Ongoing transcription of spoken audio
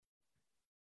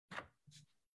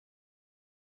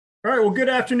All right. Well, good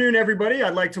afternoon, everybody.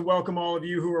 I'd like to welcome all of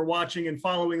you who are watching and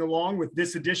following along with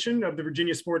this edition of the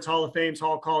Virginia Sports Hall of Fame's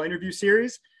Hall Call interview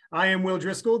series. I am Will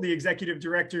Driscoll, the executive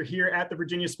director here at the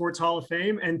Virginia Sports Hall of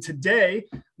Fame. And today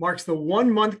marks the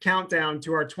 1 month countdown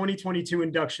to our 2022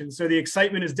 induction. So the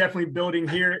excitement is definitely building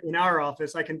here in our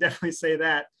office. I can definitely say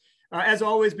that. As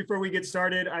always, before we get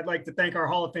started, I'd like to thank our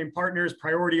Hall of Fame partners,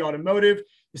 Priority Automotive,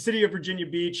 the City of Virginia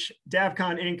Beach,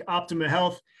 Davcon Inc., Optima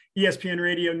Health, ESPN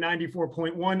Radio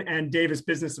 94.1, and Davis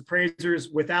Business Appraisers.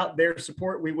 Without their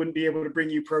support, we wouldn't be able to bring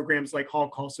you programs like Hall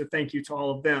Call. So thank you to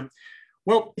all of them.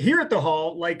 Well, here at the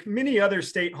Hall, like many other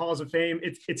state halls of fame,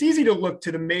 it's easy to look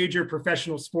to the major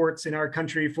professional sports in our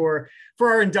country for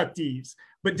our inductees.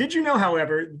 But did you know,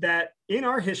 however, that in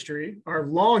our history, our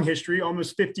long history,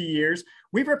 almost 50 years,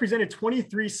 we've represented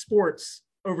 23 sports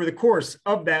over the course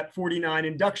of that 49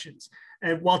 inductions.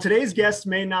 And while today's guest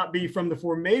may not be from the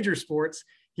four major sports,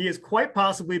 he is quite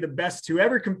possibly the best to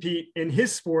ever compete in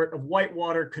his sport of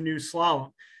whitewater canoe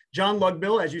slalom. John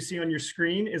Lugbill, as you see on your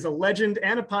screen, is a legend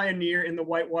and a pioneer in the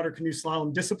whitewater canoe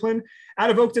slalom discipline. Out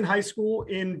of Oakton High School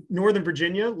in Northern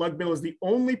Virginia, Lugbill is the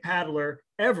only paddler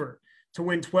ever to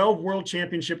win 12 world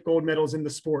championship gold medals in the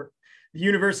sport. The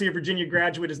University of Virginia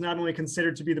graduate is not only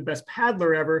considered to be the best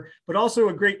paddler ever, but also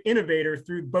a great innovator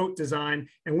through boat design.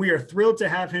 And we are thrilled to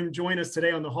have him join us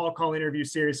today on the Hall Call interview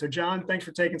series. So John, thanks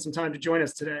for taking some time to join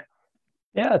us today.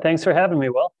 Yeah, thanks for having me,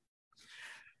 Will.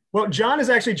 Well, John is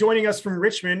actually joining us from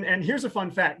Richmond. And here's a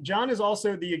fun fact. John is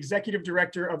also the executive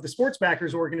director of the Sports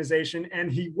Backers organization,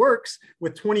 and he works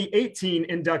with 2018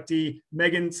 inductee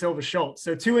Megan Silva Schultz.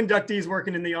 So two inductees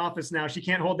working in the office now. She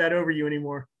can't hold that over you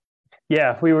anymore.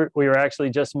 Yeah, we were actually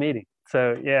just meeting.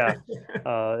 So yeah,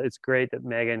 it's great that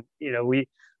Megan,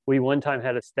 we one time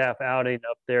had a staff outing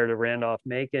up there to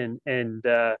Randolph-Macon, and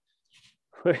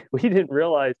we didn't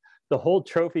realize the whole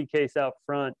trophy case out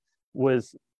front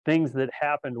was things that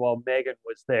happened while Megan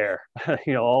was there.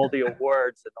 All the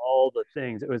awards and all the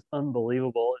things. It was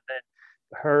unbelievable. And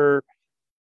then her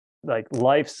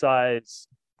life-size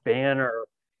banner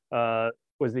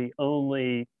was the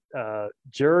only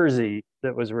jersey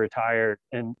that was retired,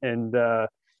 and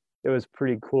it was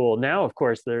pretty cool. Now, of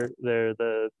course, they're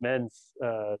the men's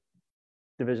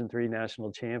Division III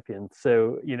national champions.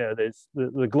 So there's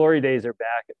the glory days are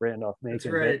back at Randolph-Macon.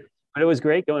 That's right. But it was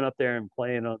great going up there and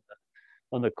playing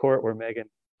on the court where Megan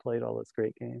played all those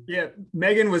great games. Yeah,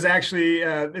 Megan was actually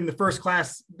in the first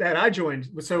class that I joined.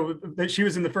 So she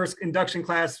was in the first induction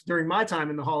class during my time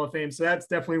in the Hall of Fame. So that's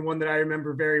definitely one that I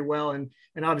remember very well. And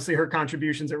obviously her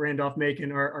contributions at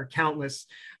Randolph-Macon are countless.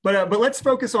 But let's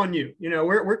focus on you.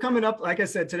 We're coming up, like I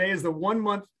said, today is the 1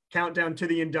 month countdown to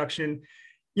the induction.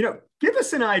 Give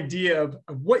us an idea of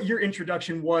what your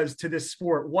introduction was to this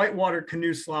sport, whitewater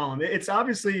canoe slalom. It's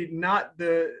obviously not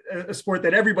a sport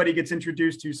that everybody gets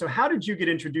introduced to. So how did you get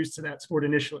introduced to that sport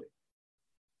initially?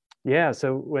 Yeah,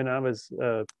 so when I was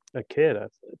a kid, I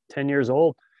was 10 years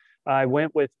old, I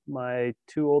went with my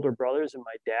two older brothers and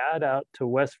my dad out to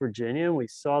West Virginia, and we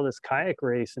saw this kayak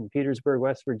race in Petersburg,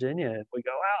 West Virginia, and we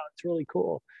go, wow, it's really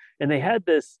cool. And they had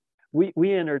this, we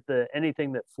entered the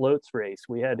anything that floats race.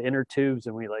 We had inner tubes,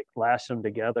 and we lashed them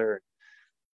together and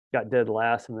got dead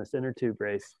last in this inner tube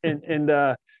race. And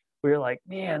we were like,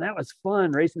 man, that was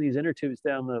fun racing these inner tubes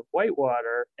down the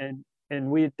whitewater. And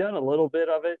we had done a little bit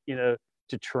of it,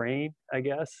 to train, I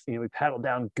guess. We paddled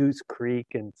down Goose Creek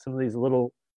and some of these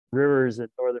little rivers in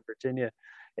Northern Virginia.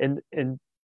 And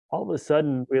all of a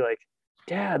sudden we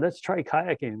Dad, let's try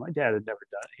kayaking. My dad had never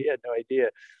done it. He had no idea.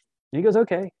 And he goes,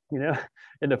 okay,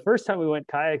 and the first time we went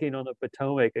kayaking on the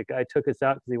Potomac, a guy took us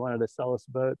out because he wanted to sell us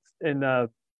boats. And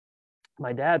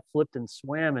my dad flipped and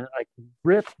swam and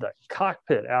ripped the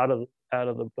cockpit out of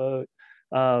the boat,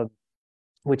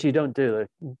 which you don't do.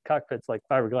 The cockpit's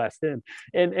fiberglass thin.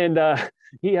 And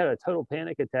he had a total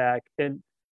panic attack. And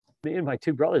me and my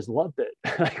two brothers loved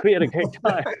it. We had a great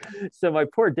time. So my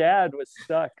poor dad was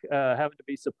stuck having to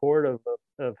be supportive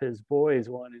of his boys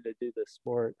wanting to do this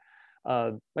sport.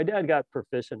 My dad got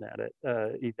proficient at it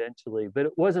eventually, but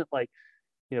it wasn't a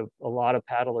lot of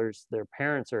paddlers, their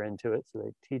parents are into it, so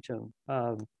they teach them.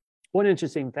 One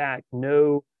interesting fact,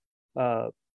 no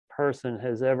person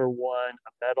has ever won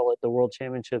a medal at the World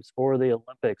Championships or the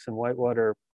Olympics in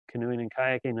whitewater canoeing and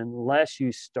kayaking unless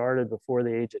you started before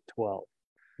the age of 12.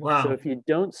 Wow. So if you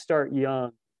don't start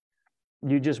young,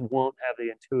 you just won't have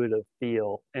the intuitive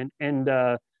feel. And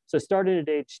so starting at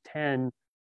age 10,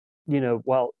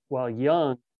 while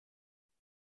young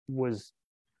was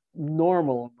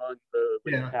normal among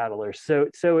the paddlers. So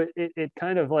it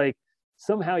kind of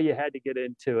somehow you had to get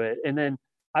into it. And then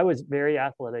I was very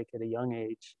athletic at a young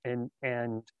age, and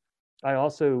I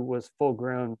also was full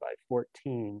grown by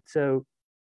 14. So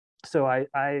I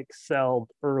excelled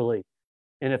early.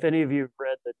 And if any of you have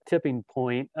read The Tipping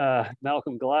Point,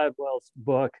 Malcolm Gladwell's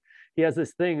book, he has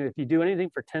this thing: if you do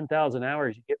anything for 10,000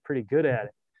 hours, you get pretty good at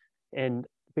it. And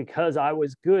because I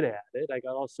was good at it, I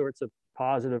got all sorts of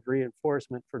positive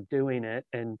reinforcement for doing it,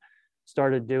 and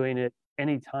started doing it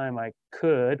anytime I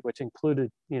could, which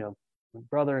included, my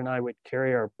brother and I would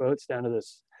carry our boats down to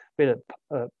this. We had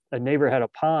a neighbor had a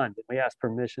pond, and we asked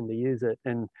permission to use it,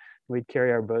 and we'd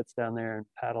carry our boats down there and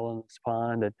paddle in this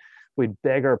pond, and we'd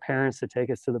beg our parents to take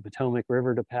us to the Potomac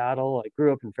River to paddle. I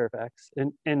grew up in Fairfax,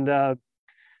 and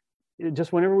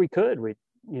just whenever we could, we,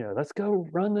 let's go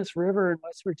run this river in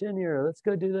West Virginia, or let's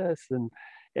go do this, and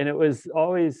it was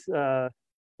always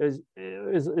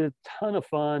it was a ton of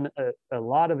fun, a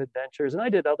lot of adventures, and I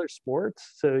did other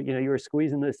sports. So you were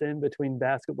squeezing this in between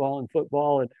basketball and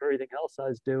football and everything else I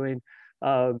was doing,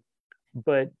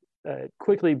 but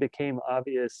quickly became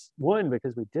obvious, one,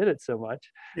 because we did it so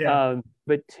much,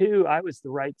 but two, I was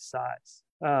the right size,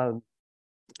 and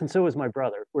so was my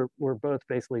brother. We're both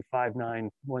basically 5'9",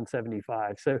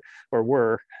 175, so, or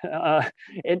were,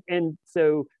 and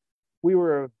so we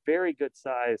were a very good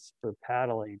size for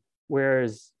paddling.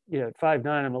 Whereas, at 5'9",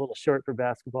 I'm a little short for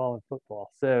basketball and football.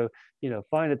 So,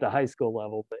 fine at the high school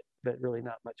level, but really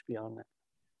not much beyond that.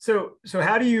 So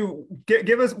how do you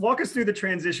walk us through the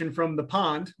transition from the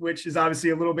pond, which is obviously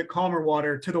a little bit calmer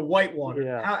water, to the whitewater?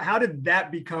 Yeah. How did that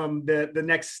become the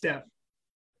next step?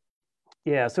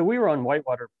 Yeah. So we were on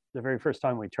whitewater the very first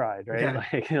time we tried, right?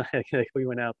 Okay. Like we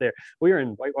went out there. We were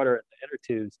in whitewater at the inner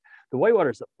tubes. The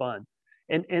whitewater's a fun.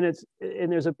 And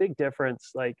there's a big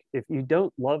difference. Like, if you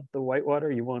don't love the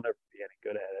whitewater, you won't ever be any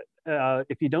good at it.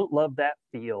 If you don't love that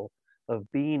feel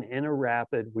of being in a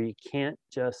rapid where you can't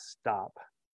just stop.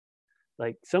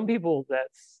 Like, some people,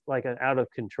 that's like an out of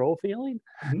control feeling.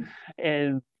 Mm-hmm.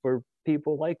 And for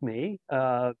people like me,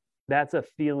 that's a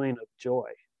feeling of joy.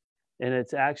 And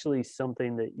it's actually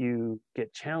something that you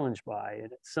get challenged by.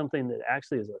 And it's something that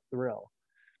actually is a thrill.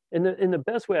 And the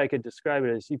best way I could describe it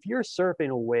is, if you're surfing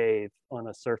a wave on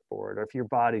a surfboard, or if your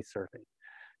body's surfing,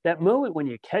 that moment when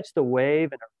you catch the wave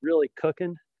and are really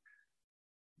cooking,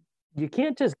 you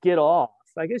can't just get off.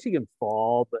 I guess you can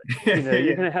fall, but you're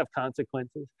going to have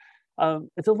consequences.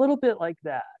 It's a little bit like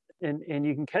that. And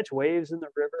you can catch waves in the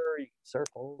river, you can surf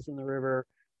holes in the river.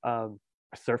 I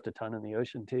surfed a ton in the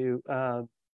ocean too.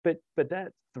 But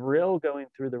that thrill going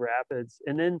through the rapids,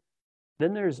 and then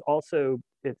there's also,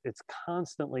 it's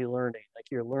constantly learning. Like,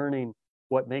 you're learning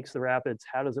what makes the rapids,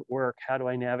 how does it work, how do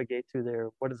I navigate through there,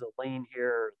 what is a lane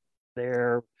here,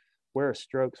 there, where are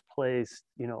strokes placed,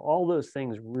 all those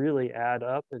things really add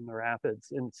up in the rapids.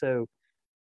 And so,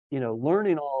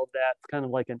 learning all of that's kind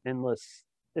of like an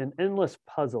endless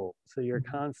puzzle. So you're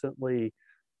constantly,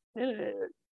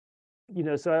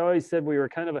 so I always said we were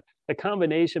kind of a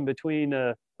combination between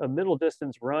a middle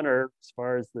distance runner, as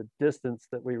far as the distance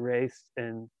that we raced,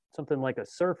 and something like a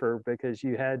surfer, because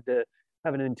you had to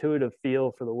have an intuitive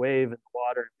feel for the wave and the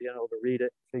water and being able to read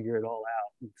it, figure it all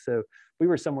out. And so we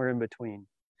were somewhere in between.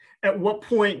 At what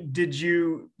point did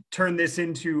you turn this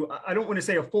into, I don't want to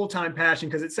say a full-time passion,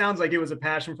 because it sounds like it was a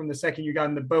passion from the second you got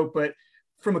in the boat, but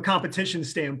from a competition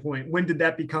standpoint, when did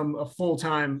that become a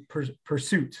full-time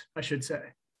pursuit, I should say?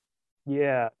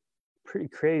 Yeah, pretty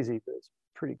crazy, but it's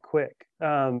pretty quick.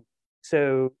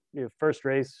 So, first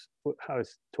race, I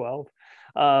was 12.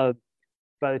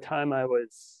 By the time I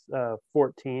was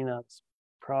 14, I was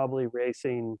probably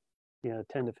racing, 10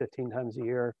 to 15 times a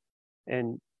year.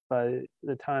 And by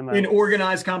the time in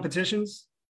organized competitions?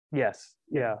 Yes.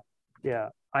 Yeah.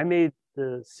 I made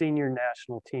the senior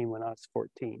national team when I was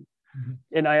 14. Mm-hmm.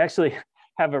 And I actually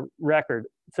have a record.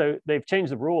 So they've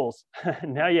changed the rules.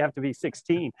 Now you have to be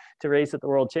 16 to race at the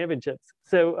World Championships.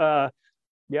 So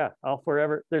I'll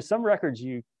forever. There's some records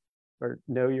you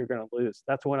know you're going to lose.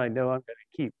 That's one I know I'm going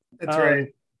to keep. That's right.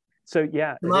 So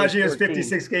yeah, DiMaggio's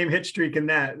 56 game hit streak in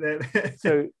that.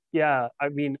 So yeah, I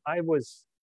mean, I was,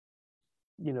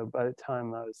 by the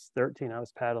time I was 13, I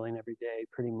was paddling every day,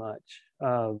 pretty much.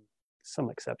 Some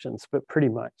exceptions, but pretty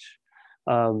much.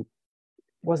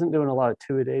 Wasn't doing a lot of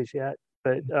two-a-days yet,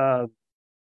 but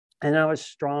and I was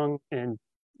strong and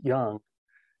young,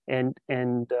 and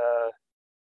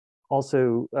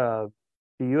also the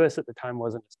U.S. at the time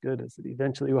wasn't as good as it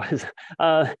eventually was,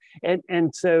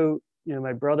 and so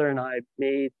my brother and I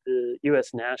made the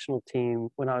U.S. national team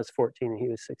when I was 14 and he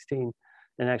was 16,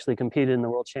 and actually competed in the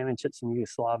World Championships in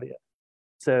Yugoslavia.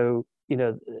 So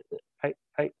I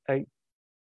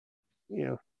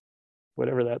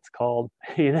whatever that's called,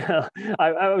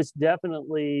 I was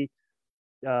definitely.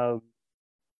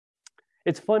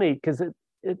 It's funny because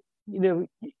you know,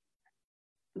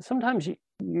 sometimes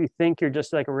you think you're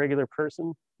just like a regular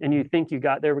person and you think you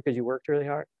got there because you worked really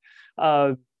hard.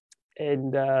 Uh,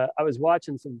 I was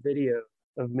watching some video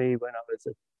of me when I was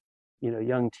a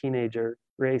young teenager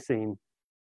racing,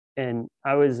 and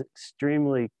I was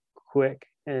extremely quick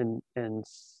and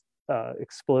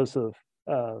explosive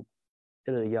at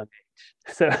a young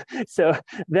age. So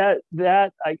that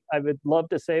I would love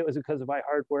to say it was because of my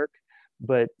hard work,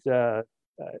 but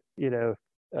you know,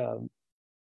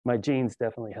 my genes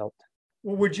definitely helped.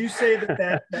 Well, would you say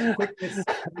that quickness?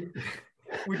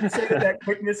 Would you say that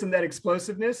quickness and that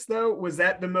explosiveness, though, was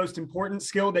that the most important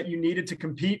skill that you needed to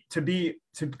compete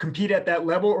at that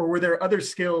level, or were there other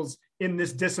skills in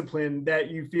this discipline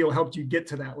that you feel helped you get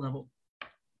to that level?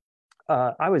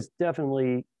 I was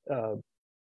definitely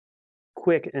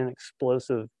quick and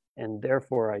explosive, and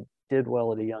therefore I did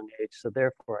well at a young age. So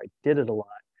therefore I did it a lot,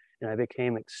 and I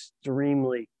became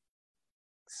extremely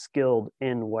skilled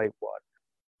in whitewater.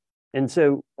 And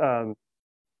so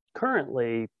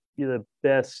currently, the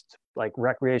best like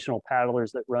recreational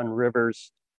paddlers that run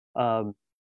rivers are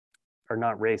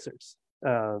not racers.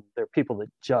 They're people that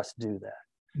just do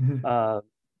that. Mm-hmm.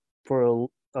 For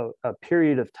a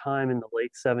period of time in the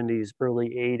late 70s, early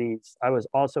 80s, I was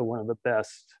also one of the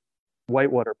best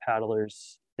whitewater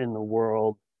paddlers in the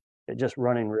world at just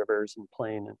running rivers and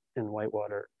playing in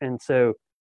whitewater. And so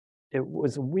it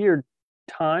was a weird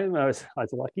time. I was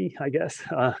lucky, I guess,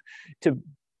 to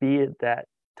be at that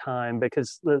time,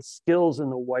 because the skills in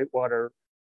the whitewater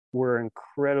were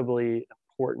incredibly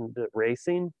important to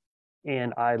racing,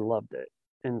 and I loved it.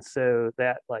 And so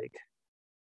that, like,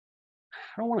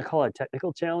 I don't want to call it a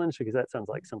technical challenge because that sounds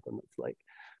like something that's like,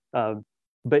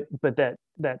 but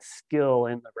that skill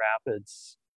in the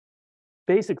rapids,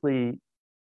 basically,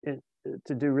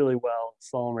 to do really well in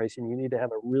slalom racing, you need to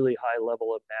have a really high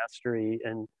level of mastery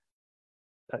and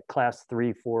class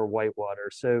 3-4 whitewater.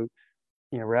 So,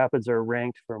 rapids are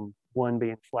ranked from 1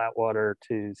 being flat water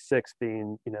to 6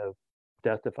 being,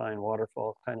 death-defying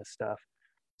waterfall kind of stuff.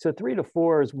 So 3 to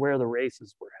 4 is where the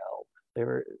races were held.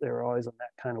 They were always on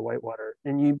that kind of whitewater,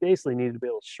 and you basically needed to be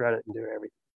able to shred it and do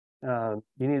everything.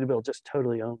 You needed to be able to just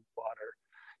totally own water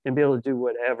and be able to do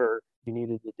whatever you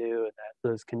needed to do in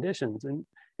those conditions.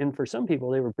 And for some people,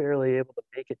 they were barely able to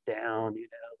make it down.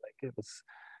 Like it was,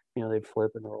 they'd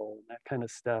flip and roll and that kind of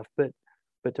stuff. But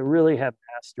to really have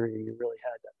mastery, you really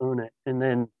had to own it. And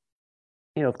then,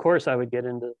 of course, I would get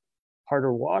into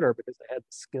harder water because I had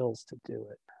the skills to do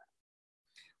it.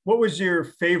 What was your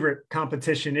favorite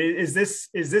competition? Is this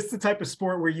the type of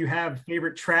sport where you have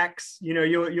favorite tracks?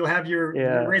 You'll have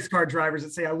your race car drivers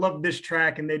that say, "I love this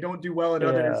track," and they don't do well at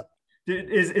others.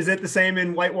 Is it the same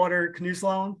in whitewater canoe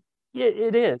slalom? Yeah,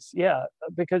 it is. Yeah,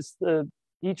 because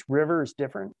each river is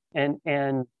different,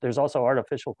 and there's also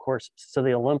artificial courses. So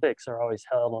the Olympics are always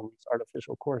held on these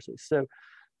artificial courses.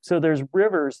 So there's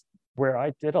rivers where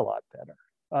I did a lot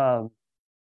better.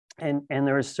 And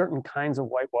there are certain kinds of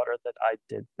whitewater that I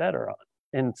did better on.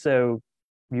 And so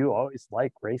you always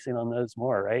like racing on those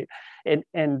more, right?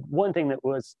 And one thing that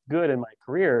was good in my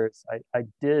career is I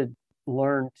did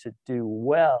learn to do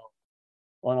well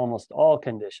on almost all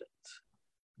conditions.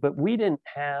 But we didn't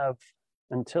have,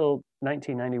 until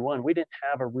 1991, we didn't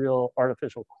have a real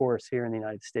artificial course here in the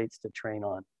United States to train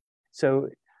on. So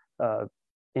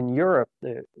in Europe,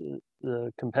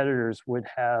 the competitors would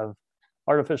have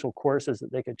artificial courses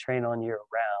that they could train on year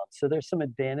round. So there's some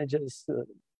advantages to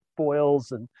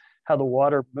foils and how the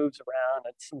water moves around,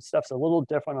 and some stuff's a little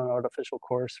different on an artificial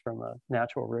course from a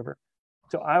natural river.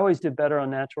 So I always did better on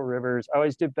natural rivers. I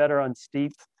always did better on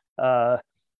steep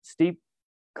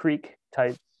creek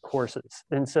type courses.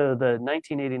 And so the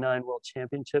 1989 World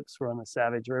Championships were on the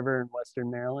Savage River in Western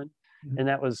Maryland. Mm-hmm. And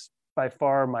that was by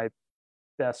far my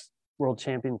best World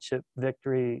Championship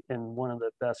victory and one of the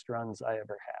best runs I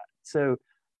ever had. So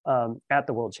at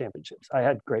the World Championships, I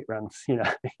had great runs.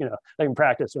 I can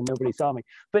practice when nobody saw me.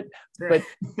 But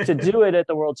to do it at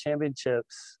the World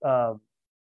Championships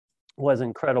was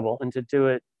incredible, and to do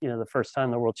it, the first time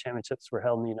the World Championships were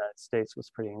held in the United States was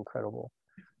pretty incredible.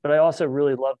 But I also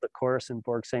really loved the course in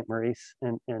Bourg Saint Maurice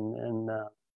in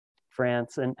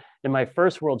France. And in my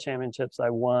first World Championships, I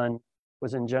won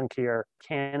was in Jonquière,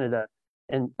 Canada,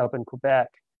 and up in Quebec.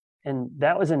 And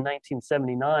that was in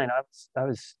 1979. I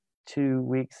was 2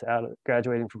 weeks out of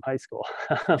graduating from high school.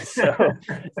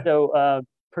 so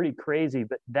pretty crazy.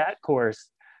 But that course,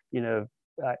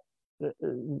 I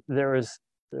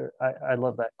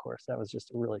love that course. That was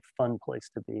just a really fun place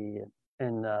to be.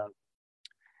 And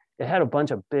it had a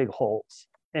bunch of big holes.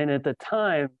 And at the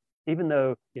time, even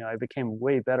though, I became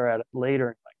way better at it later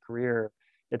in my career,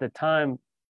 at the time,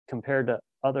 compared to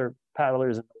other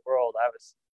paddlers in the world,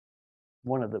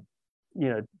 one of the,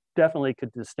 definitely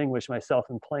could distinguish myself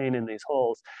in playing in these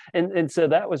holes. And so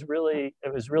it was really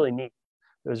neat.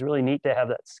 It was really neat to have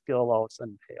that skill all of a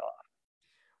sudden pay off.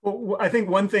 Well, I think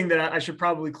one thing that I should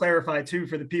probably clarify too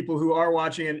for the people who are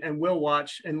watching and will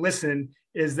watch and listen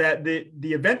is that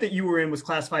the event that you were in was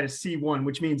classified as C1,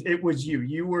 which means it was you.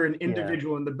 You were an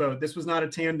individual in the boat. This was not a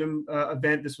tandem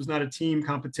event. This was not a team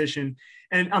competition.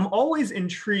 And I'm always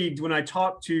intrigued when I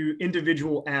talk to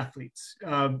individual athletes,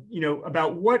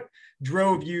 about what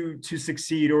drove you to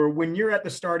succeed, or when you're at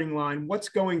the starting line, what's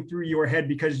going through your head,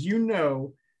 because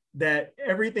that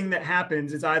everything that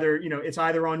happens is either, it's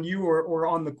either on you or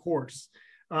on the course.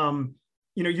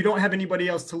 You don't have anybody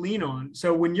else to lean on.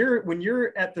 So when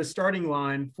you're at the starting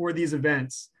line for these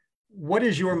events, what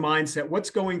is your mindset? What's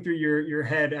going through your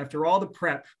head after all the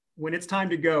prep? When it's time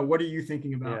to go, what are you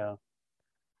thinking about?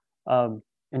 Yeah.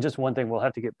 And just one thing, we'll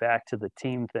have to get back to the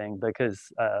team thing,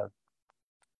 because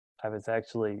I was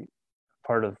actually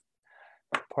part of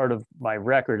my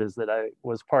record is that I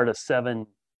was part of 7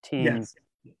 teams. Yes.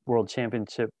 World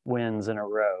Championship wins in a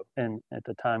row, and at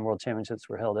the time World Championships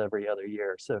were held every other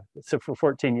year, so for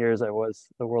 14 years I was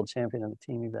the world champion in the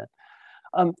team event.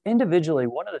 Individually,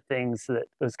 one of the things that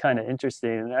was kind of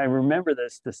interesting, and I remember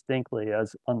this distinctly,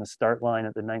 as on the start line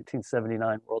at the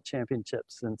 1979 World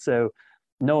Championships, and so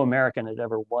no American had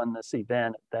ever won this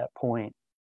event at that point,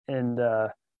 and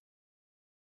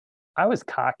I was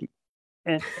cocky,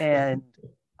 and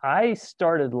I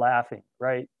started laughing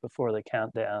right before the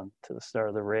countdown to the start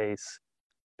of the race,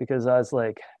 because I was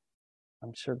like,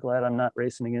 I'm sure glad I'm not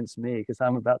racing against me, because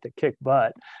I'm about to kick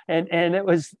butt. And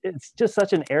it's just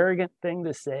such an arrogant thing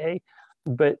to say,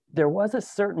 but there was a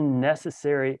certain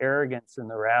necessary arrogance in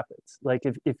the rapids. Like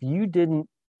if you didn't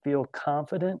feel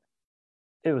confident,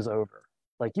 it was over.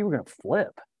 Like you were going to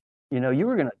flip, you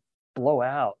were going to blow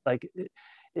out. Like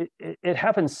it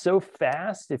happens so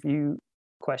fast if you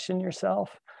question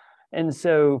yourself. And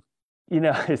so,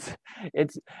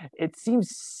 it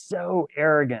seems so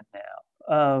arrogant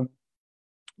now.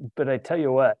 But I tell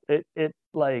you what, it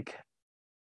like,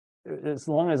 as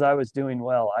long as I was doing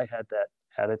well, I had that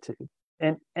attitude.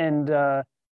 And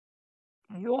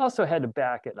you also had to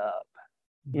back it up,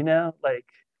 like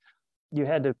you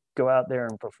had to go out there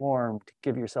and perform to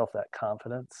give yourself that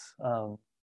confidence.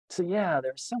 So yeah,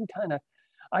 there's some kind of,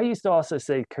 I used to also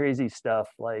say crazy stuff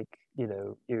like,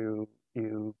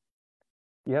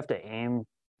 you have to aim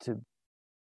to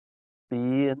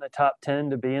be in the top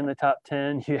 10 to be in the top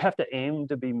 10. You have to aim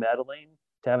to be medaling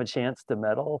to have a chance to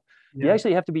medal. Yeah. You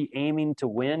actually have to be aiming to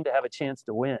win to have a chance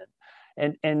to win.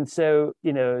 And so,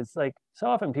 it's like, so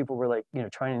often people were like,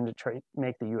 trying to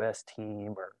make the US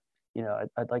team, or,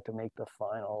 I'd like to make the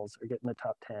finals or get in the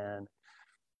top 10.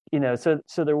 So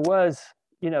there was,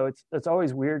 it's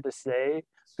always weird to say,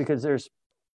 because there's,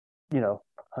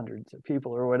 hundreds of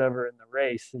people or whatever in the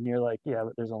race, and you're like, yeah,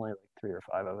 but there's only like 3 or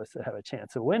 5 of us that have a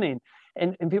chance of winning,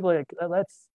 and people are like, oh,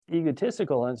 that's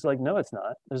egotistical. And it's like, no, it's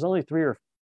not. There's only 3 or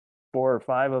 4 or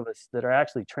 5 of us that are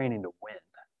actually training to win.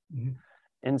 Mm-hmm.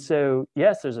 And so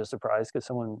yes, there's a surprise, because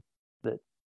someone that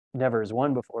never has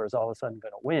won before is all of a sudden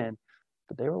going to win,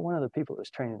 but they were one of the people that was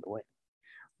training to win.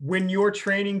 When you're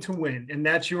training to win and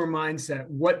that's your mindset,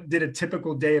 what did a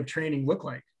typical day of training look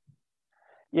like?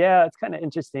 Yeah, it's kind of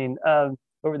interesting.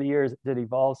 Over the years, it did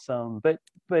evolve some, but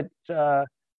I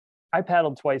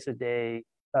paddled twice a day.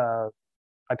 I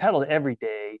paddled every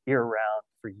day year round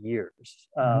for years.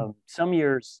 Some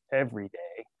years every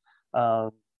day.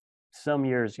 Some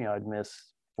years, I'd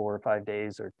miss 4 or 5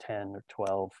 days, or 10 or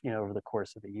 12, over the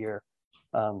course of a year,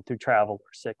 through travel or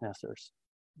sickness or,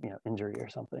 injury or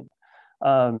something.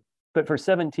 But for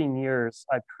 17 years,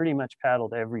 I pretty much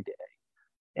paddled every day.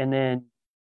 And then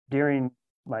during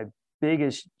my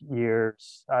biggest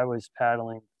years, I was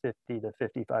paddling 50 to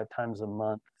 55 times a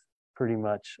month, pretty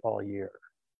much all year.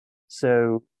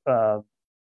 So that's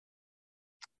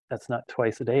not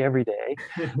twice a day, every day.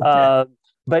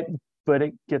 But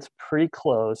it gets pretty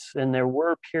close. And there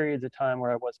were periods of time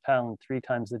where I was paddling 3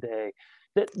 times a day.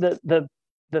 The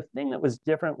thing that was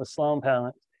different with slalom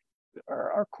paddling,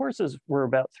 our courses were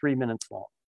about 3 minutes long.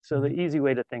 So the easy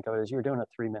way to think of it is you're doing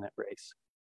a 3-minute race.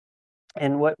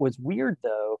 And what was weird,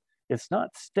 though, it's not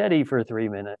steady for 3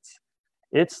 minutes.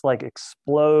 It's like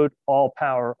explode, all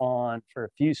power on for a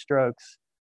few strokes.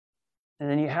 And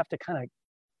then you have to kind of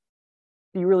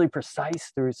be really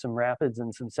precise through some rapids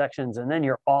and some sections. And then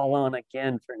you're all on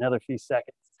again for another few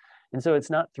seconds. And so it's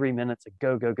not 3 minutes of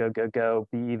go, go, go, go, go,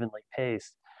 be evenly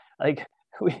paced. Like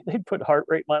they'd put heart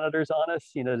rate monitors on us,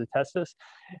 to test us.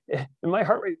 And my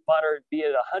heart rate monitor would be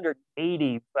at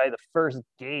 180 by the first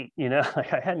gate,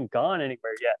 like I hadn't gone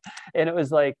anywhere yet. And it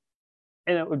was like,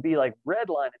 and it would be like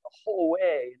redlining the whole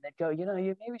way. And they'd go, you know,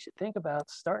 you maybe should think about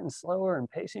starting slower and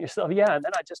pacing yourself. Yeah. And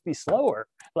then I'd just be slower.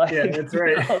 Like, Yeah, that's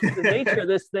right. the nature of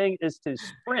this thing is to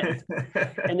sprint.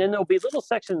 And then there'll be little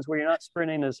sections where you're not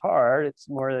sprinting as hard. It's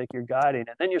more like you're guiding,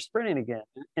 and then you're sprinting again.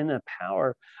 And the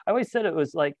power, I always said it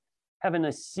was like having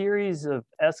a series of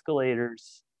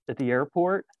escalators at the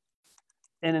airport.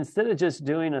 And instead of just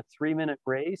doing a 3-minute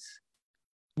race,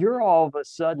 you're all of a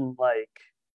sudden like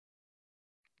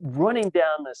running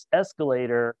down this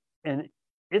escalator, and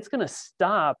it's going to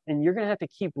stop, and you're going to have to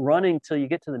keep running till you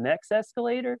get to the next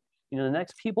escalator, you know, the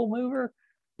next people mover.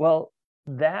 Well,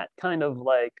 that kind of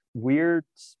like weird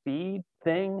speed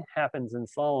thing happens in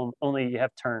slalom, only you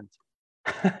have turns.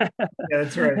 Yeah,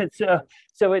 that's right. And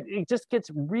so it just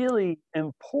gets really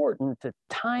important to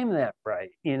time that right.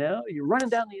 You know, you're running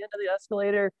down the end of the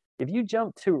escalator. If you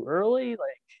jump too early, like,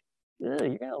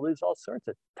 you're gonna lose all sorts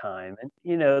of time. And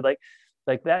you know,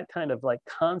 like that kind of like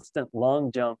constant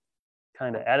long jump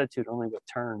kind of attitude, only with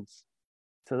turns.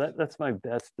 So that's my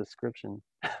best description.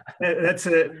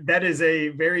 That is a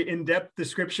very in-depth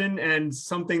description, and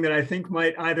something that I think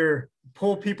might either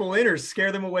pull people in or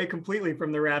scare them away completely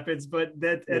from the rapids. But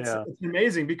it's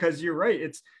amazing, because you're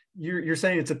right. You're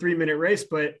saying it's a 3-minute race,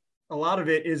 but a lot of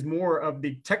it is more of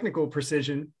the technical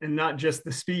precision and not just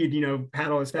the speed. You know,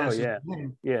 paddle as fast as you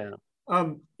can. Yeah.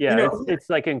 You know, it's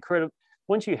like incredible.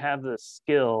 Once you have the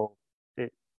skill,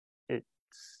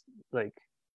 it's like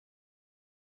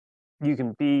you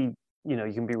can be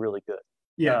really good.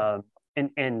 Yeah.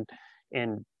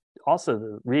 And also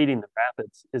the reading the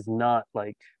rapids is not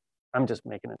like, I'm just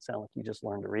making it sound like you just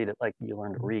learn to read it like you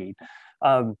learn to read.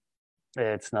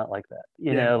 It's not like that.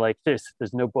 You know, like there's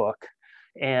no book,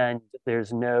 and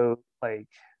there's no like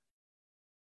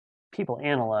people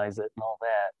analyze it and all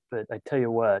that. But I tell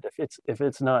you what, if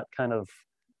it's not kind of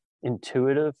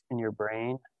intuitive in your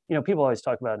brain, you know, people always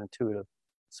talk about intuitive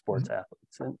sports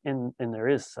athletes, and there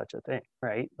is such a thing,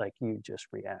 right? Like you just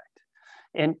react.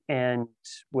 And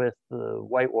with the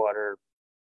whitewater,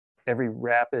 every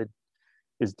rapid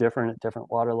is different at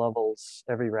different water levels.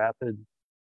 Every rapid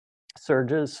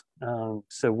surges.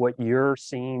 So what you're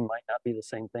seeing might not be the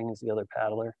same thing as the other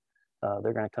paddler.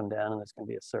 They're going to come down, and there's going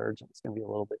to be a surge, and it's going to be a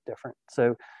little bit different.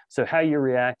 So how you're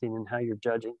reacting and how you're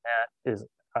judging that is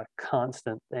a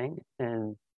constant thing,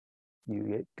 and you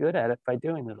get good at it by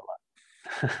doing it a lot.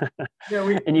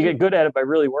 And you get good at it by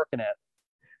really working at it.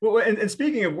 Well, and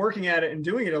speaking of working at it and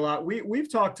doing it a lot,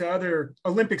 we've talked to other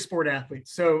Olympic sport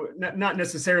athletes. So not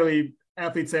necessarily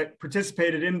athletes that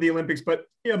participated in the Olympics, but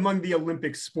among the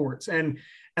Olympic sports. And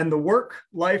the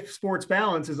work-life sports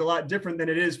balance is a lot different than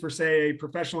it is for, say, a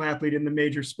professional athlete in the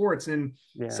major sports. And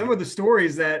some of the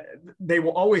stories that they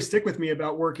will always stick with me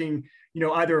about working, you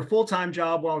know, either a full-time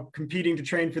job while competing to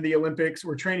train for the Olympics,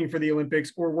 or training for the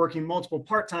Olympics, or working multiple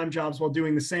part-time jobs while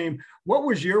doing the same. What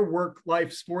was your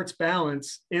work-life sports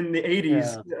balance in the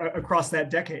 80s across that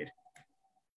decade?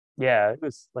 Yeah, it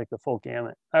was like the full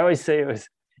gamut. I always say it was,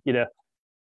 you know,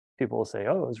 people will say,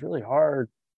 oh, it was really hard,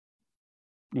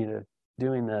 you know,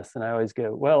 doing this. And I always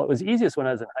go, well, it was easiest when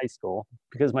I was in high school,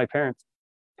 because my parents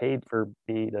paid for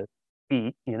me to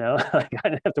eat, you know. Like I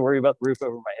didn't have to worry about the roof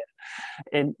over my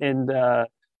head. And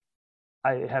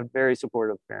I have very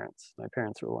supportive parents. My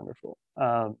parents were wonderful.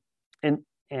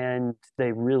 And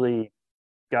they really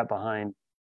got behind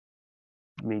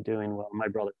me doing well, my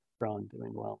brother Ron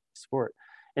doing well in sport.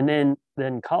 And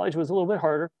then college was a little bit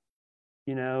harder,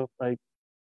 you know, like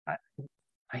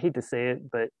I hate to say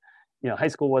it, but you know, high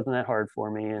school wasn't that hard for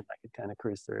me, and I could kind of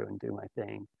cruise through and do my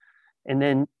thing. And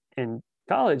then in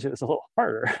college, it was a little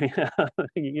harder. You know?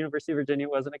 University of Virginia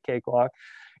wasn't a cakewalk,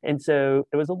 and so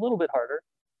it was a little bit harder.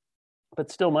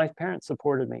 But still, my parents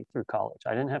supported me through college.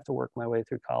 I didn't have to work my way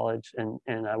through college, and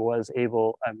I was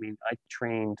able. I mean, I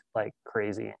trained like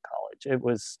crazy in college. It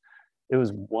was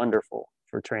wonderful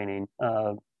for training.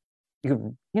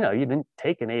 You didn't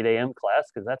take an 8 a.m.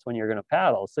 class because that's when you're going to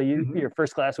paddle. So your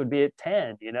first class would be at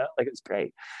 10, you know, like it's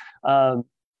great.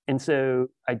 And so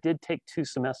I did take 2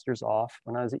 semesters off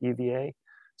when I was at UVA.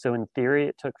 So in theory,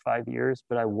 it took 5 years,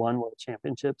 but I won world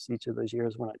championships each of those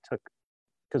years when I took,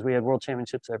 because we had world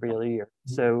championships every other year.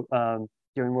 So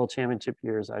during world championship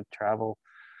years, I'd travel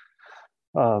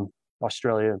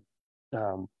Australia,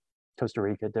 Costa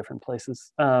Rica, different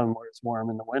places where it's warm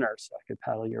in the winter, so I could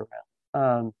paddle year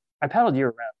round. I paddled year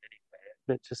round anyway,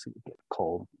 but just get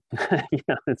cold. You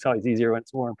know, it's always easier when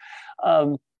it's warm.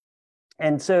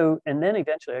 And then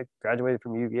eventually I graduated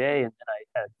from UVA, and then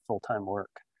I had full-time work,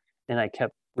 and I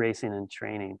kept racing and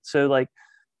training. So like,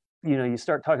 you know, you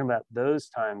start talking about those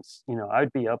times, you know,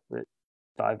 I'd be up at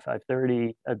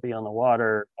 5:30, I'd be on the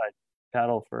water, I'd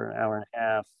paddle for an hour and a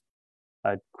half,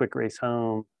 I'd quick race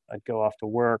home. I'd go off to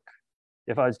work.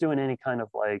 If I was doing any kind of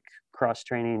like cross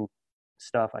training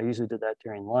stuff, I usually did that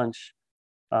during lunch.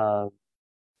 Uh,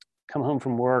 Come home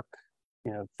from work,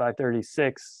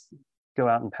 5:36, go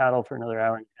out and paddle for another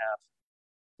hour and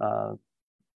a half.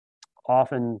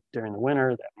 Often during the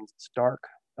winter, that means it's dark.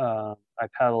 I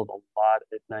paddled a lot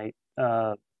at night.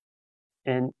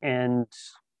 And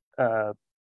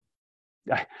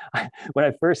when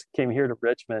I first came here to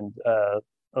Richmond, a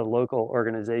local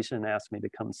organization asked me to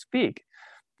come speak,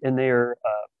 and they're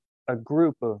a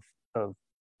group of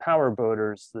power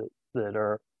boaters that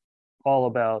are all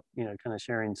about kind of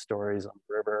sharing stories on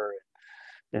the river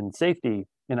and safety.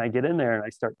 And I get in there and I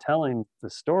start telling the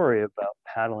story about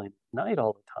paddling at night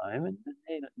all the time, and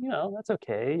they, that's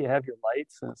okay. You have your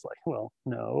lights, and it's like, well,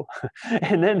 no.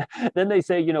 And then they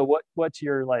say, what's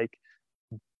your like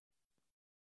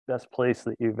best place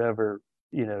that you've ever,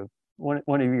 one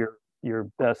of your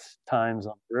best times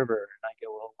on the river? And I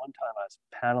go, well, one time I was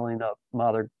paddling up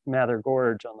Mather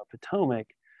Gorge on the Potomac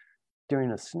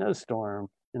during a snowstorm,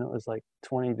 and it was like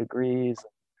 20 degrees.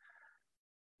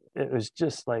 It was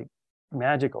just like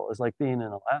magical. It was like being in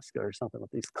Alaska or something,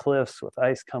 with these cliffs with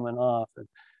ice coming off.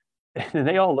 And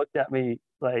they all looked at me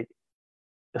like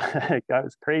I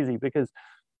was crazy, because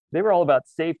they were all about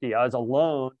safety. I was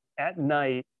alone at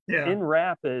night in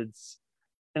rapids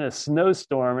in a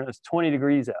snowstorm, and it was 20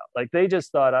 degrees out. Like, they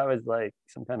just thought I was like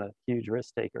some kind of huge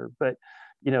risk taker. But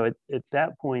at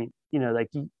that point, like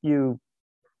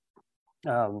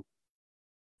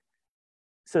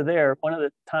so there, one of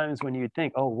the times when you'd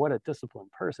think, oh, what a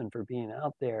disciplined person for being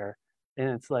out there, and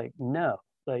it's like, no,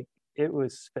 like, it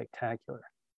was spectacular.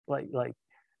 Like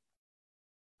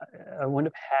I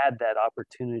wouldn't have had that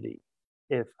opportunity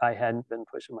if I hadn't been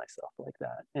pushing myself like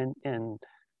that. And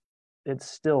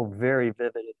it's still very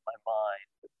vivid in my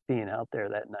mind being out there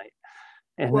that night.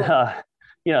 And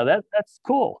that's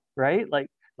cool, right? Like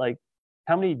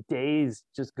how many days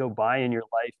just go by in your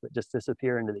life that just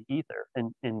disappear into the ether?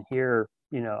 And here,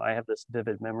 I have this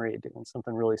vivid memory of doing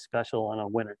something really special on a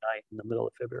winter night in the middle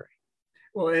of February.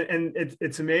 Well, and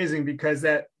it's amazing, because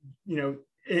that,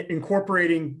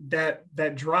 incorporating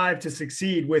that drive to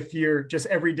succeed with your just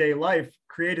everyday life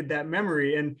created that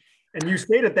memory. And you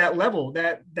stayed at that level,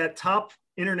 that top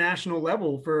international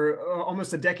level, for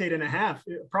almost a decade and a half,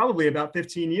 probably about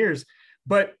 15 years.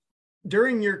 But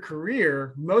during your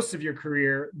career, most of your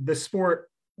career,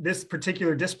 this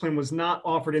particular discipline was not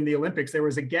offered in the Olympics. There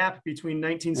was a gap between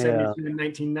 1972 and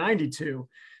 1992.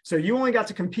 So you only got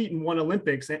to compete in one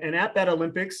Olympics. And at that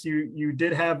Olympics, you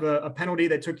did have a penalty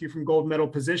that took you from gold medal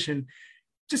position.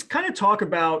 Just kind of talk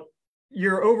about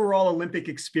your overall Olympic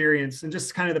experience and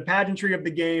just kind of the pageantry of the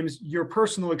games, your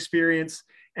personal experience.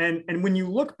 And when you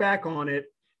look back on it,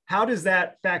 how does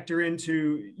that factor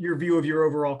into your view of your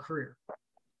overall career?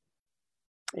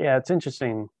 Yeah, it's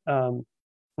interesting.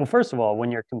 Well, first of all,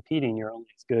 when you're competing, you're only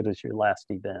as good as your last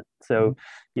event. So,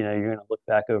 you're going to look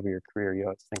back over your career. You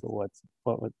always think of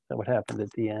what happened at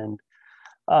the end.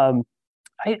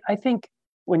 I think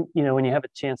when you have a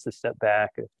chance to step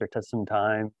back after some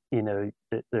time, you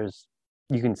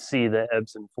can see the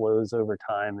ebbs and flows over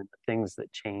time and the things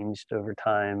that changed over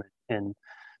time. And,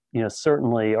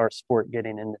 certainly our sport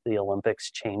getting into the Olympics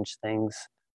changed things.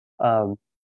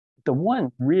 The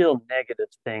one real negative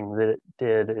thing that it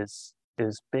did is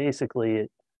basically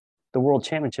the World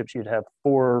Championships. You'd have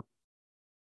 4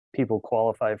 people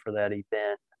qualify for that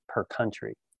event per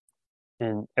country,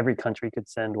 and every country could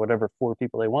send whatever 4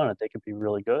 people they wanted. They could be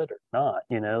really good or not,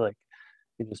 like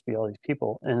it'd just be all these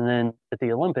people. And then at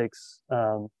the Olympics,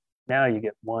 now you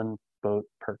get 1 boat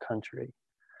per country,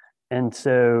 and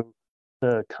so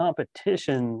the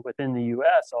competition within the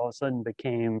U.S. all of a sudden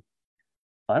became,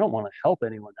 I don't want to help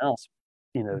anyone else,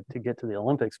 to get to the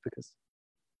Olympics, because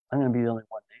I'm going to be the only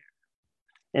one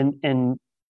there. And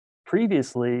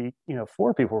previously,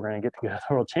 4 people were going to go to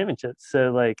the World Championships.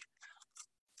 So like,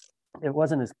 it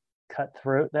wasn't as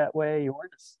cutthroat that way. You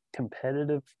weren't as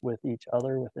competitive with each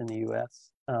other within the U.S.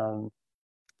 And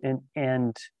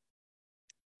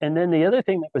then the other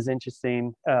thing that was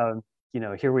interesting,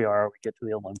 here we are, we get to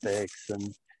the Olympics,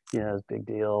 and it's a big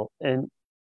deal. And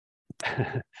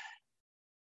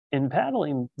in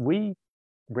paddling, we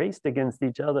raced against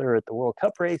each other at the World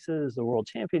Cup races, the World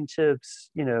Championships.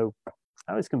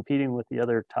 I was competing with the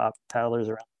other top paddlers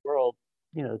around the world,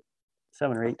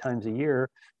 7 or 8 times a year.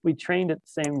 We trained at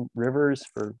the same rivers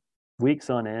for weeks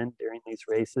on end during these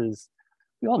races.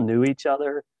 We all knew each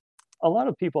other. A lot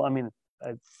of people, I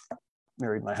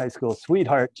married my high school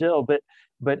sweetheart, Jill, but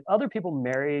other people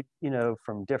married,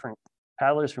 from different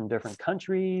paddlers from different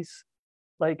countries.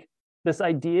 Like, this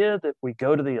idea that we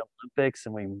go to the Olympics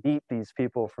and we meet these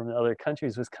people from the other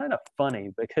countries was kind of funny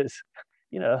because,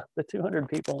 the 200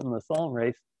 people in the slalom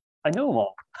race, I knew them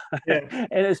all. Yeah.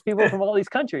 And it's people from all these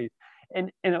countries.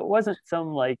 And it wasn't some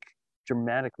like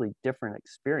dramatically different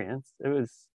experience. It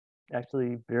was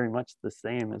actually very much the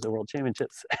same as the World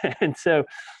Championships. And so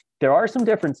there are some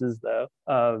differences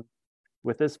though.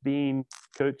 With this being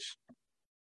Coach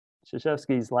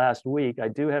Krzyzewski's last week, I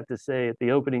do have to say at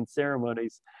the opening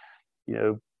ceremonies,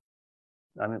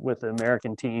 I'm with the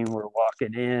American team, we're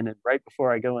walking in, and right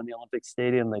before I go in the Olympic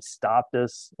Stadium, they stopped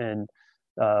us, and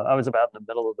I was about in the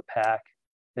middle of the pack.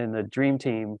 And the Dream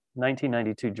Team,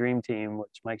 1992 Dream Team,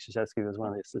 which Mike Krzyzewski was one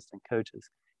of the assistant coaches,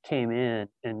 came in,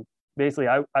 and basically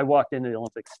I walked into the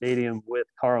Olympic Stadium with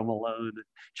Karl Malone, and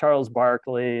Charles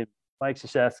Barkley, and Mike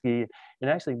Krzyzewski, and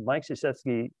actually Mike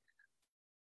Krzyzewski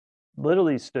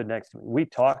literally stood next to me. We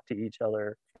talked to each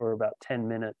other for about 10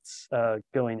 minutes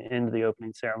going into the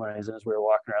opening ceremonies as we were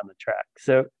walking around the track.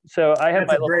 So I have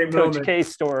my little Coach K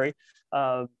story.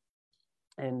 I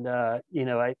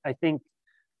think,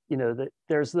 that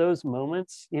there's those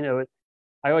moments, I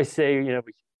always say,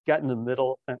 we got in the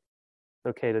middle.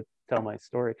 Okay to tell my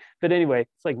story. But anyway,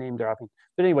 it's like name dropping.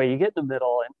 But anyway, you get in the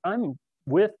middle, and I'm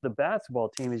with the basketball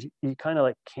team. As you kind of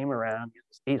like came around,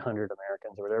 800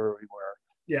 Americans or whatever we were.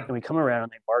 Yeah. And we come around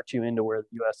and they march you into where the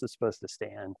U.S. is supposed to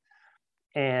stand.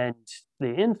 And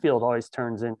the infield always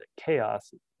turns into chaos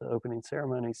at the opening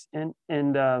ceremonies. And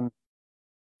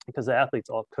because the athletes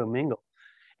all commingle.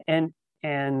 And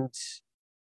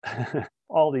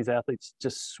all these athletes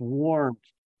just swarmed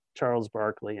Charles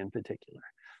Barkley in particular.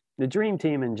 The Dream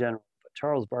Team in general, but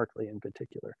Charles Barkley in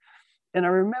particular. And I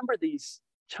remember these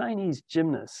Chinese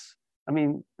gymnasts. I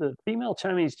mean, the female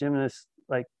Chinese gymnasts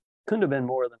couldn't have been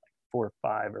more than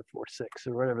 4'5" or 4'6"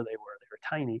 or whatever they were. They were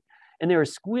tiny, and they were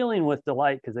squealing with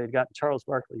delight because they'd gotten Charles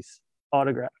Barkley's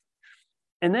autograph.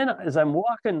 And then as I'm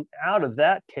walking out of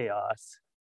that chaos,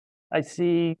 I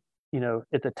see,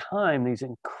 at the time, these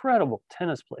incredible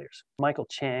tennis players, Michael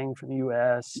Chang from the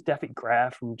US, Steffi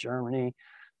Graf from Germany.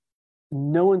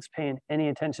 No one's paying any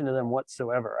attention to them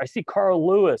whatsoever. I see Carl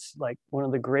Lewis, like one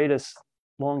of the greatest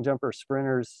long jumper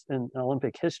sprinters in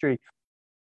Olympic history.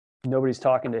 Nobody's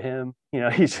talking to him.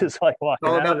 He's just like walking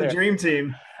all out about of there. The Dream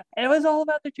Team. And it was all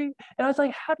about the Dream. And I was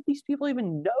like, how do these people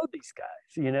even know these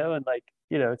guys?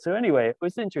 And so anyway, it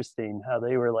was interesting how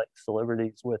they were like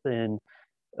celebrities within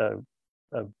a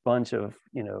bunch of,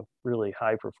 really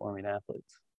high performing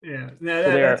athletes. Yeah.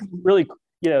 So they are really,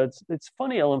 it's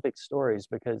funny Olympic stories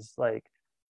because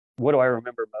what do I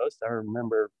remember most? I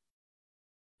remember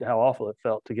how awful it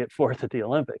felt to get fourth at the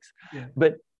Olympics. Yeah.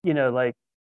 But,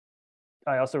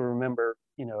 I also remember,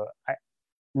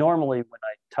 normally when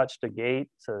I touched a gate,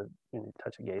 so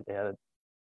touch a gate, they had a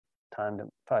time to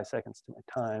 5 seconds to my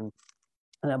time,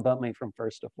 and that bumped me from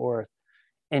first to fourth.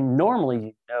 And normally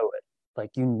it, when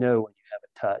you have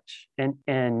a touch.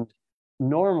 And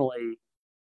normally,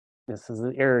 this is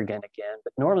arrogant again,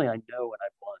 but normally I know when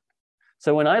I've won.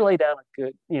 So when I lay down a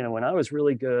good, when I was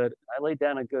really good, I laid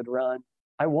down a good run,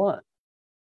 I won.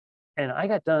 And I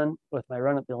got done with my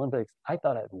run at the Olympics, I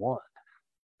thought I'd won.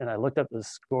 And I looked up the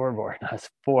scoreboard and I was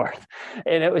fourth.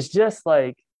 And it was just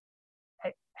like,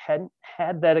 I hadn't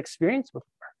had that experience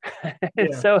before.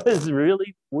 And so it was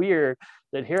really weird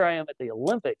that here I am at the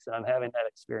Olympics and I'm having that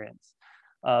experience.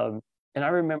 And I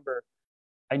remember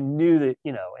I knew that,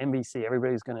 NBC,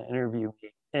 everybody's going to interview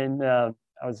me. And I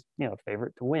was,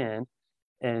 favorite to win.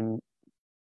 And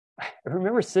I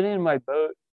remember sitting in my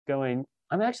boat going,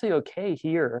 I'm actually okay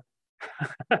here.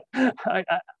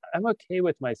 I'm okay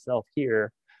with myself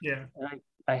here. Yeah. And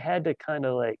I had to kind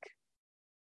of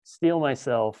steel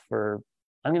myself for,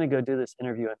 I'm going to go do this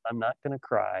interview and I'm not going to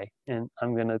cry and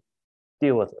I'm going to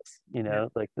deal with this,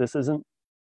 this isn't,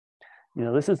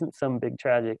 this isn't some big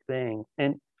tragic thing.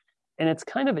 And it's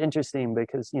kind of interesting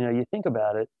because, you think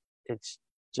about it, it's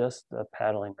just a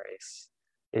paddling race.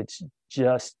 It's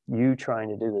just you trying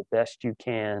to do the best you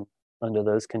can under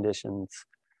those conditions.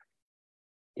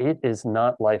 It is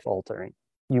not life altering.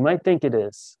 You might think it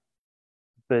is,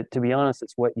 but to be honest,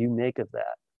 it's what you make of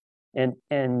that.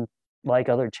 And like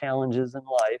other challenges in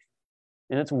life,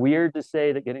 and it's weird to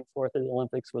say that getting fourth at the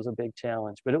Olympics was a big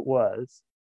challenge, but it was.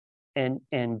 And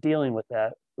dealing with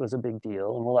that was a big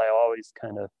deal. And will I always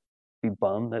kind of be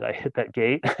bummed that I hit that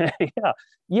gate? Yeah,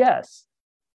 yes.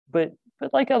 But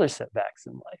like other setbacks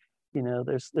in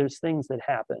life, there's things that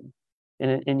happen,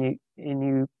 and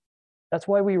you that's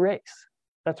why we race.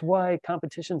 That's why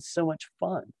competition's so much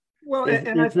fun. Well,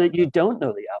 it's that you don't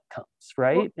know the outcomes,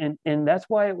 right? Well, and that's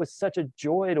why it was such a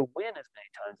joy to win as many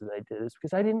times as I did, is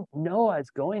because I didn't know I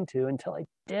was going to until I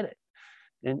did it.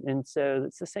 And so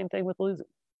it's the same thing with losing.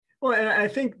 Well, and I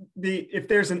think if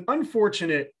there's an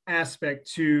unfortunate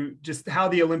aspect to just how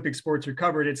the Olympic sports are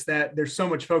covered, it's that there's so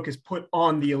much focus put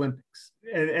on the Olympics,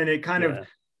 and it kind of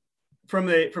from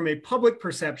a public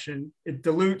perception, it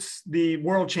dilutes the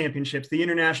world championships, the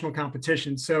international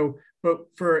competition. So, but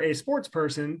for a sports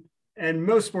person, and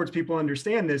most sports people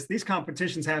understand this, these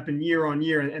competitions happen year on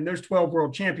year, and those 12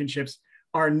 world championships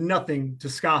are nothing to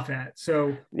scoff at.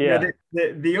 So,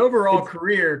 the overall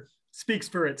career speaks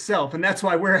for itself, and that's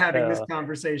why we're having this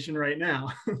conversation right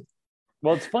now.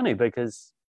 Well, it's funny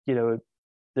because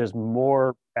there's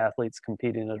more athletes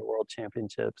competing at world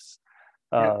championships.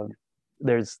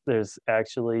 There's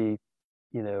actually,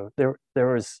 there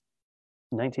was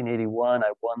 1981.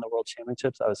 I won the world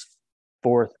championships. I was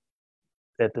fourth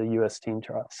at the U.S. team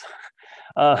trials.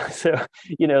 So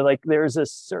like there's a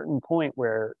certain point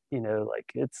where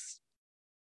like it's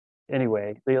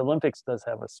anyway. The Olympics does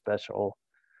have a special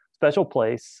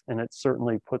place, and it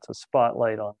certainly puts a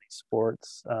spotlight on these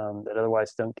sports that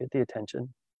otherwise don't get the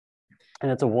attention.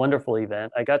 And it's a wonderful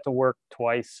event. I got to work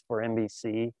twice for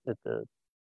NBC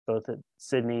both at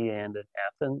Sydney and at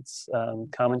Athens,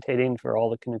 commentating for all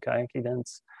the canoe kayak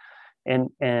events, and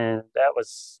that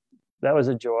was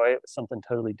a joy. It was something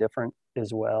totally different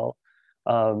as well.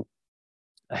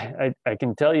 I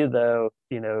can tell you though,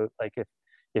 like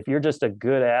if you're just a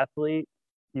good athlete,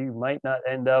 you might not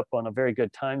end up on a very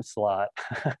good time slot.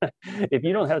 If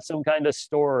you don't have some kind of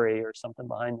story or something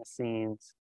behind the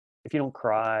scenes, if you don't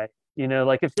cry,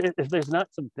 like if there's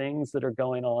not some things that are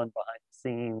going on behind the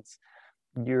scenes,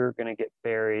 you're going to get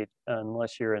buried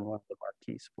unless you're in one of the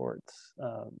marquee sports.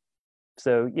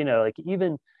 So, like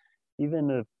even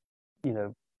if,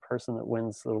 person that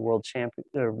wins the world champion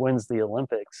or wins the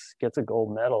Olympics gets a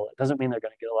gold medal, it doesn't mean they're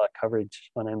going to get a lot of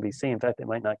coverage on NBC. In fact, they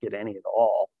might not get any at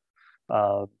all.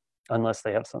 Unless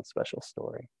they have some special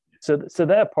story. So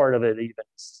that part of it even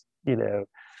is,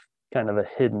 kind of a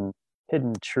hidden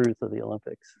truth of the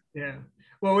Olympics. Yeah.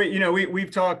 Well,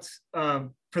 we've talked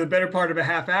for the better part of a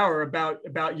half hour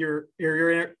about your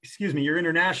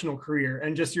international career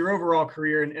and just your overall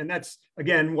career. And that's,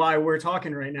 again, why we're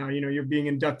talking right now. You're being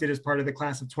inducted as part of the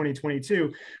class of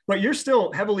 2022, but you're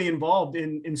still heavily involved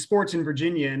in sports in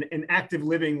Virginia, and active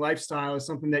living lifestyle is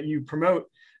something that you promote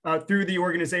through the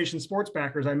organization Sports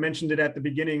Backers. I mentioned it at the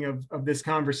beginning of this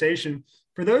conversation.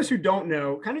 For those who don't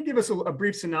know, kind of give us a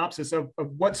brief synopsis of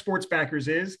what Sports Backers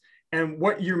is and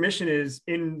what your mission is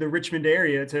in the Richmond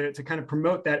area to kind of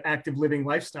promote that active living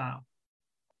lifestyle.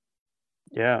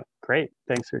 Yeah, great.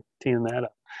 Thanks for teeing that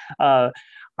up.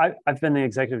 I've been the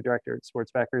executive director at Sports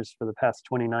Backers for the past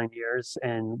 29 years,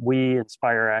 and we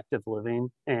inspire active living,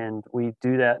 and we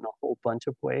do that in a whole bunch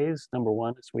of ways. Number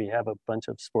one is we have a bunch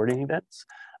of sporting events.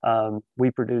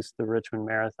 We produced the Richmond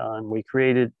Marathon. We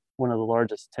created one of the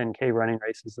largest 10K running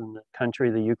races in the country,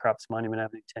 the UCROPS Monument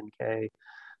Avenue 10K.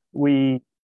 We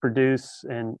produce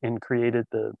and created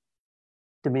the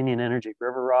Dominion Energy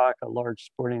River Rock, a large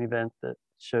sporting event that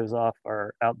shows off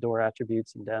our outdoor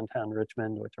attributes in downtown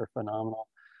Richmond, which are phenomenal.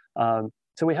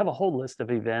 So we have a whole list of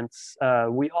events.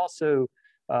 We also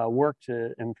work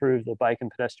to improve the bike and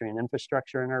pedestrian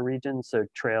infrastructure in our region. So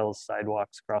trails,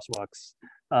 sidewalks, crosswalks,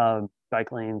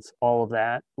 bike lanes, all of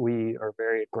that. We are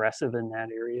very aggressive in that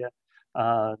area.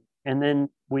 And then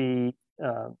we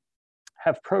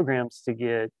have programs to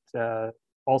get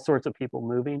all sorts of people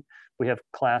moving. We have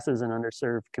classes in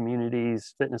underserved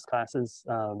communities, fitness classes.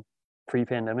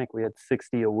 Pre-pandemic, we had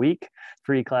 60 a week,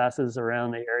 free classes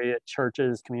around the area,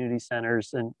 churches, community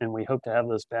centers, and we hope to have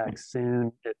those back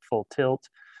soon at full tilt.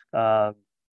 I've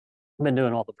been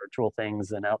doing all the virtual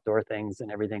things and outdoor things and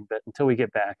everything, but until we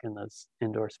get back in those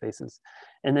indoor spaces.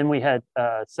 And then we had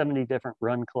 70 different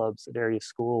run clubs at area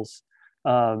schools.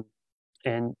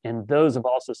 And those have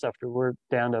also suffered. We're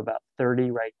down to about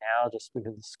 30 right now just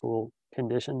because of school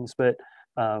conditions, but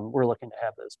we're looking to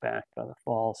have those back by the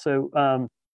fall. So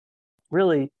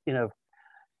really,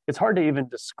 it's hard to even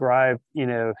describe,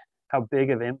 how big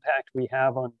of impact we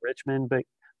have on Richmond, but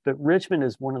Richmond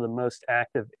is one of the most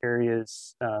active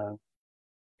areas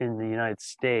in the United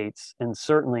States, and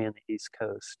certainly in the East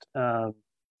Coast.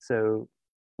 So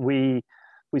we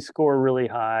score really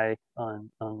high on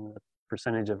the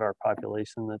percentage of our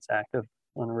population that's active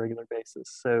on a regular basis.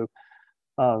 So,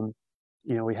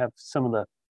 we have some of the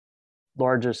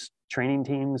largest training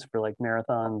teams for like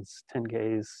marathons,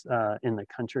 10Ks in the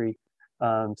country.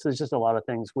 So there's just a lot of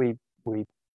things. We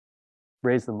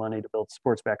raise the money to build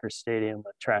Sports Backers Stadium,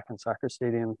 a track and soccer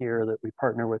stadium here that we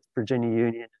partner with Virginia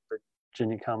Union and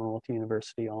Virginia Commonwealth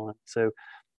University on. So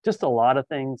just a lot of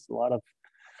things, a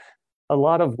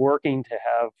lot of working to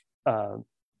have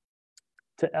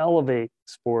to elevate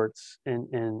sports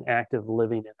and active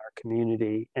living in our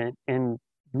community, and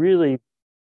really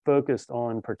focused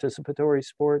on participatory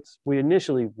sports. We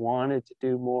initially wanted to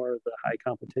do more of the high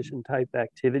competition type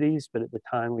activities, but at the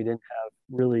time we didn't have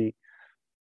really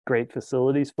great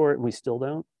facilities for it, and we still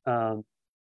don't.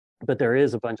 But there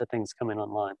is a bunch of things coming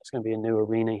online. There's going to be a new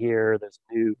arena here. There's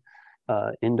a new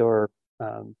indoor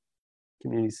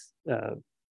communities,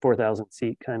 4,000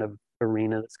 seat kind of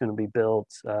arena that's going to be built.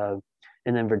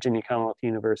 And then Virginia Commonwealth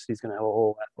University is going to have a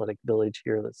whole athletic village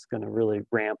here that's going to really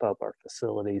ramp up our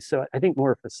facilities. So I think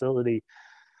more facility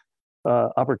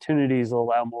opportunities will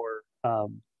allow more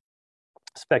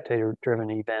spectator-driven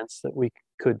events that we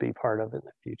could be part of in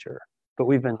the future. But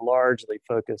we've been largely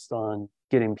focused on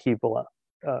getting people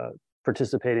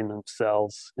participating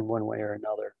themselves in one way or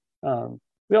another.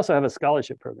 We also have a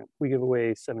scholarship program. We give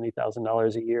away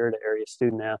 $70,000 a year to area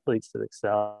student athletes that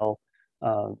excel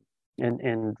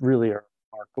and really are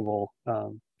remarkable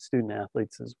student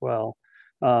athletes as well.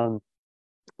 So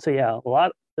yeah, a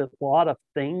lot of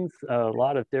things, a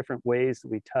lot of different ways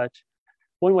that we touch.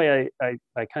 One way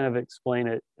I kind of explain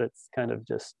it, that's kind of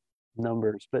just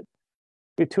numbers, but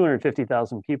we have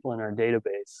 250,000 people in our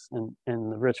database, and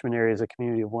the Richmond area is a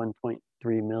community of 1.3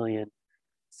 million.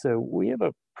 So we have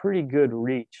a pretty good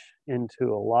reach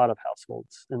into a lot of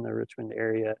households in the Richmond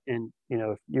area. And, you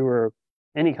know, if you were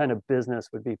any kind of business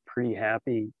would be pretty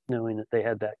happy knowing that they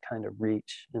had that kind of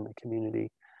reach in the community.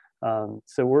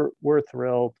 So we're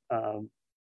thrilled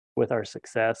with our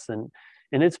success, and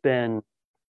it's been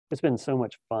so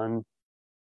much fun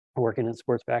working at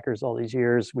Sports Backers all these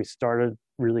years. We started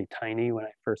really tiny when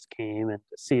I first came, and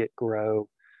to see it grow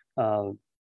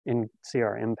and see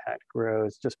our impact grow,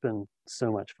 it's just been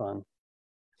so much fun.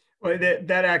 Well,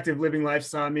 that active living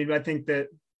lifestyle, I mean, I think that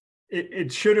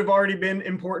it should have already been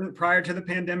important prior to the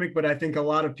pandemic, but I think a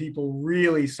lot of people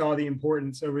really saw the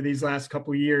importance over these last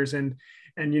couple of years. And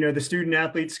you know, the student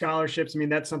athlete scholarships, I mean,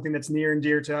 that's something that's near and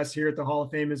dear to us here at the Hall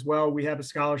of Fame as well. We have a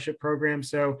scholarship program.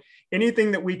 So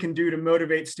anything that we can do to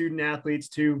motivate student athletes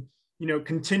to, you know,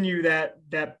 continue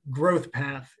that growth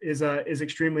path is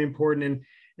extremely important.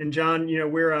 And John, you know,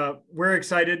 we're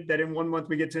excited that in 1 month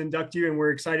we get to induct you, and we're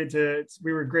excited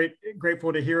we were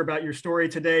grateful to hear about your story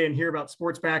today and hear about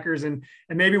Sports Backers, and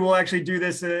maybe we'll actually do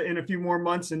this in a few more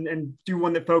months and do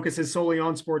one that focuses solely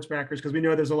on Sports Backers, because we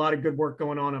know there's a lot of good work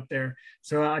going on up there.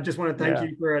 So I just want to thank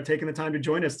you for taking the time to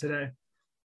join us today.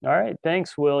 All right.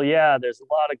 Thanks, Will. Yeah, there's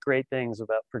a lot of great things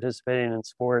about participating in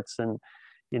sports. And,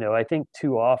 you know, I think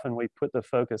too often we put the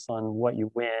focus on what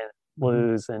you win,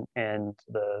 lose, and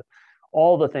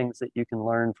all the things that you can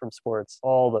learn from sports,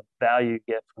 all the value you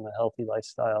get from a healthy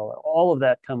lifestyle, all of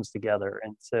that comes together.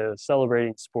 And so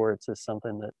celebrating sports is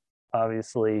something that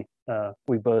obviously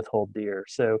we both hold dear.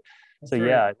 So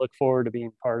yeah, I look forward to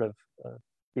being part of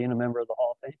being a member of the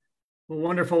Hall of Fame. Well,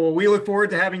 wonderful. Well, we look forward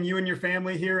to having you and your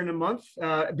family here in a month.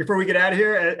 Before we get out of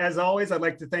here, as always, I'd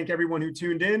like to thank everyone who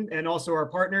tuned in, and also our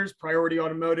partners, Priority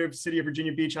Automotive, City of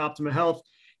Virginia Beach Optima Health,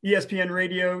 ESPN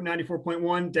Radio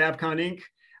 94.1, Davcon Inc.,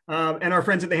 and our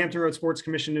friends at the Hampton Roads Sports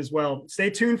Commission as well. Stay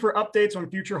tuned for updates on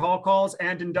future hall calls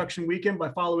and induction weekend by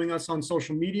following us on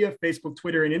social media, Facebook,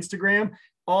 Twitter, and Instagram,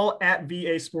 all at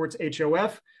VA Sports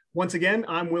HOF. Once again,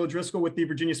 I'm Will Driscoll with the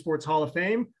Virginia Sports Hall of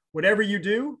Fame. Whatever you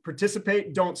do,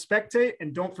 participate, don't spectate,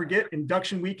 and don't forget,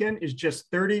 induction weekend is just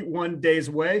 31 days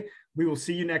away. We will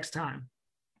see you next time.